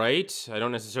about right. I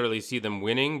don't necessarily see them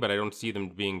winning, but I don't see them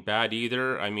being bad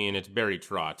either. I mean, it's Barry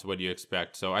Trotz. What do you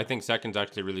expect? So I think second's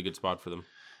actually a really good spot for them.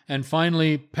 And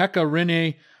finally, Pekka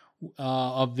Rinne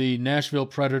of the Nashville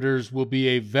Predators will be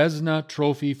a Vezina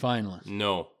Trophy finalist.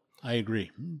 No. I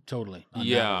agree. Totally.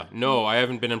 Yeah, no, I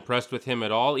haven't been impressed with him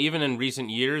at all. Even in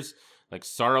recent years, like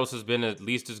Saros has been at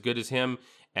least as good as him.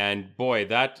 And boy,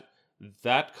 that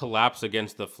collapse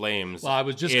against the Flames. Well, I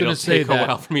was just going to say that. It'll take a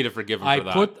while for me to forgive him for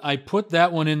that. I put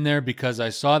that one in there because I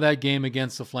saw that game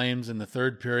against the Flames in the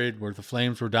third period where the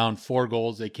Flames were down 4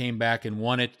 goals. They came back and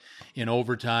won it in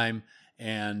overtime.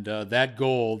 And that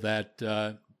goal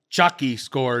that Chucky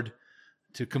scored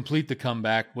to complete the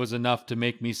comeback was enough to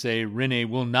make me say Rinne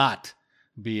will not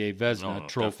be a Vezina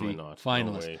Trophy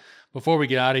finalist. No. Before we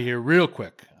get out of here, real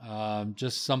quick,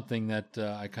 just something that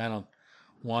I kind of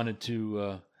wanted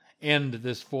to end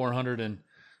this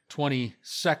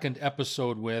 422nd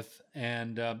episode with,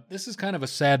 and this is kind of a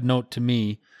sad note to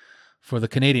me for the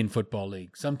Canadian Football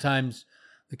League. Sometimes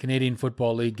the Canadian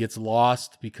Football League gets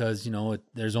lost because,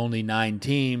 there's only 9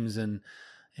 teams, and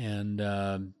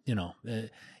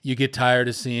you get tired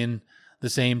of seeing the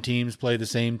same teams play the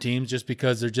same teams just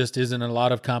because there just isn't a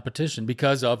lot of competition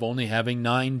because of only having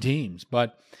 9 teams.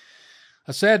 But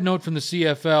a sad note from the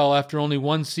CFL, after only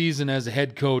 1 season as a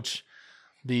head coach,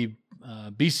 the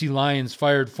BC Lions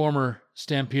fired former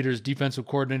Stampeders defensive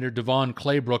coordinator Devon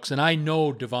Claybrooks, and I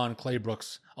know Devon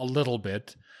Claybrooks a little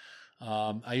bit.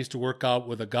 I used to work out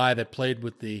with a guy that played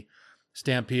with the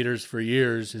Stampeders for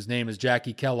years. His name is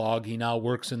Jackie Kellogg. He now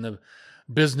works in the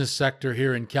business sector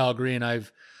here in Calgary, and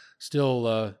I've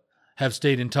still have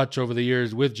stayed in touch over the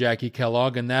years with Jackie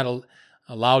Kellogg, and that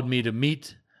allowed me to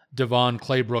meet Devon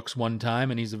Claybrooks one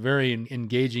time, and he's a very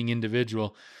engaging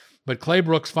individual. But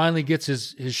Claybrooks finally gets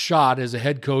his shot as a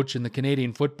head coach in the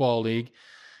Canadian Football League,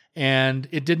 and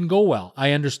it didn't go well.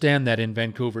 I understand that in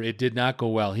Vancouver. It did not go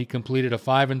well. He completed a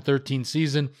 5-13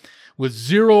 season with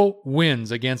 0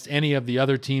 wins against any of the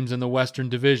other teams in the Western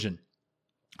Division.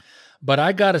 But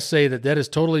I got to say that is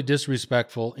totally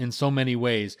disrespectful in so many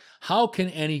ways. How can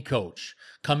any coach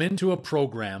come into a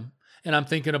program, and I'm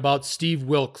thinking about Steve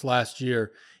Wilkes last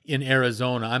year in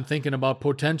Arizona. I'm thinking about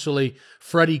potentially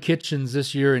Freddie Kitchens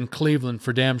this year in Cleveland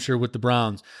for damn sure with the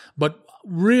Browns. But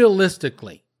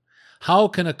realistically, how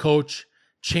can a coach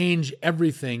change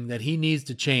everything that he needs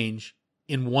to change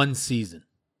in 1 season?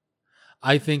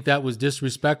 I think that was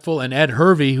disrespectful. And Ed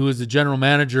Hervey, who is the general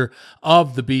manager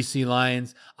of the BC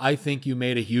Lions, I think you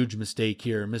made a huge mistake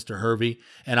here, Mr. Hervey.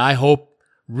 And I hope,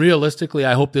 realistically,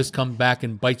 I hope this comes back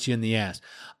and bites you in the ass.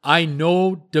 I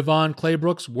know Devon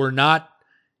Claybrooks. We're not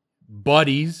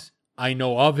buddies. I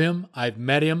know of him. I've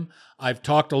met him. I've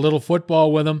talked a little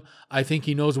football with him. I think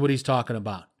he knows what he's talking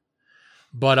about.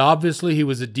 But obviously, he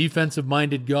was a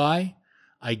defensive-minded guy.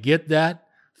 I get that.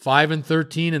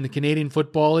 5-13 in the Canadian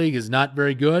Football League is not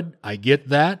very good. I get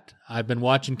that. I've been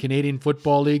watching Canadian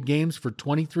Football League games for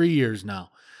 23 years now.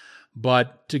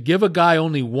 But to give a guy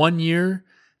only 1 year,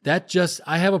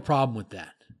 I have a problem with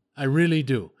that. I really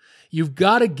do. You've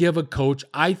got to give a coach,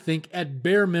 I think, at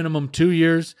bare minimum 2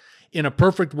 years, in a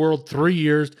perfect world, 3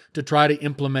 years to try to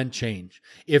implement change.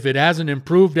 If it hasn't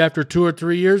improved after 2 or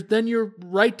 3 years, then you're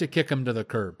right to kick him to the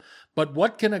curb. But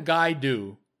what can a guy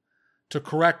do to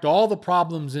correct all the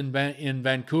problems in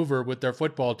Vancouver with their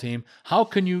football team? How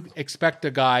can you expect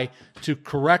a guy to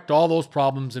correct all those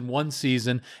problems in 1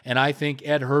 season? And I think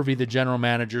Ed Hervey, the general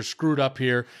manager, screwed up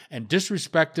here and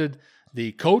disrespected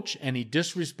the coach, and he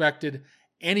disrespected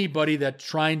anybody that's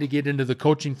trying to get into the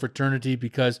coaching fraternity,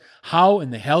 because how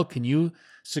in the hell can you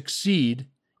succeed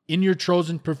in your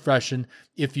chosen profession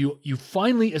if you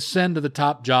finally ascend to the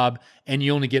top job and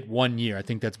you only get 1 year? I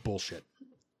think that's bullshit.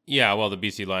 Yeah, well, the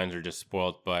BC Lions are just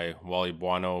spoiled by Wally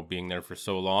Buono being there for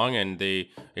so long, and they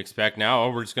expect now,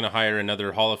 we're just going to hire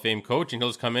another Hall of Fame coach, and he'll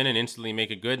just come in and instantly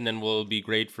make it good, and then we'll be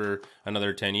great for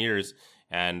another 10 years.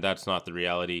 and that's not the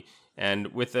reality.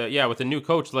 And with a new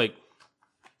coach, like,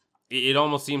 it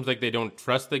almost seems like they don't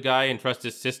trust the guy and trust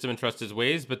his system and trust his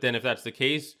ways. But then if that's the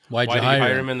case, why did you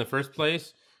hire him in the first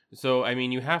place? So, I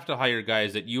mean, you have to hire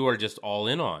guys that you are just all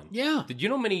in on. Yeah. Did you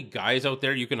know many guys out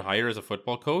there you can hire as a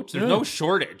football coach? There's no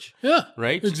shortage. Yeah.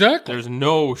 Right? Exactly. There's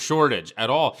no shortage at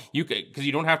all. Because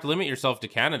you don't have to limit yourself to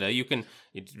Canada.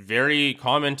 It's very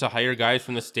common to hire guys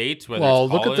from the States, whether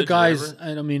it's look at the guys.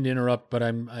 I don't mean to interrupt, but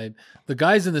the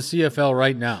guys in the CFL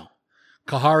right now.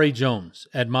 Kahari Jones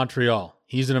at Montreal.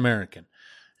 He's an American.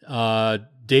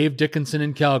 Dave Dickinson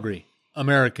in Calgary.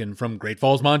 American from Great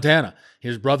Falls, Montana.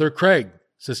 His brother Craig,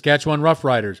 Saskatchewan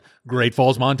Roughriders, Great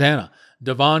Falls, Montana.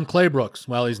 Devon Claybrooks,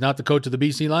 well, he's not the coach of the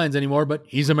BC Lions anymore, but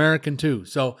he's American too.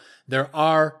 So there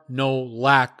are no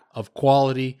lack of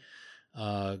quality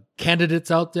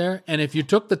candidates out there. And if you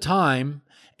took the time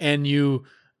and you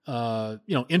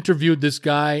interviewed this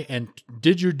guy and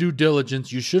did your due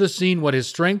diligence, you should have seen what his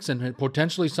strengths and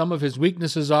potentially some of his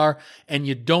weaknesses are, and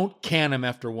you don't can him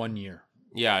after 1 year.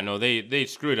 Yeah, no, they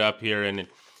screwed up here, and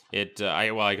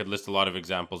I could list a lot of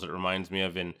examples it reminds me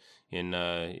of in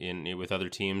with other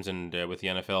teams and with the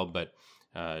NFL, but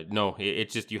no,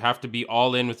 it's just you have to be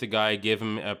all in with the guy, give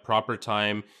him a proper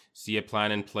time, see a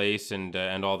plan in place, and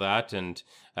all that, and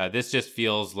this just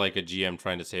feels like a GM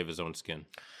trying to save his own skin.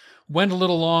 Went a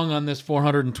little long on this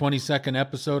 422nd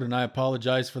episode, and I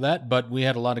apologize for that, but we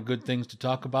had a lot of good things to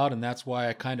talk about, and that's why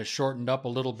I kind of shortened up a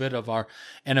little bit of our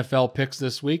NFL picks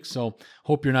this week, so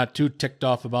hope you're not too ticked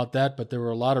off about that, but there were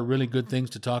a lot of really good things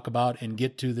to talk about and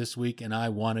get to this week, and I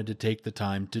wanted to take the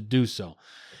time to do so.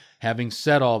 Having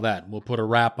said all that, we'll put a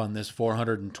wrap on this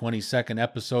 422nd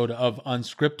episode of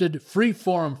Unscripted.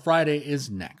 Freeform Friday is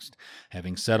next.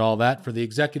 Having said all that, for the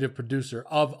executive producer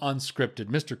of Unscripted,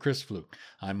 Mr. Chris Fluke,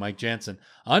 I'm Mike Jansen.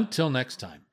 Until next time.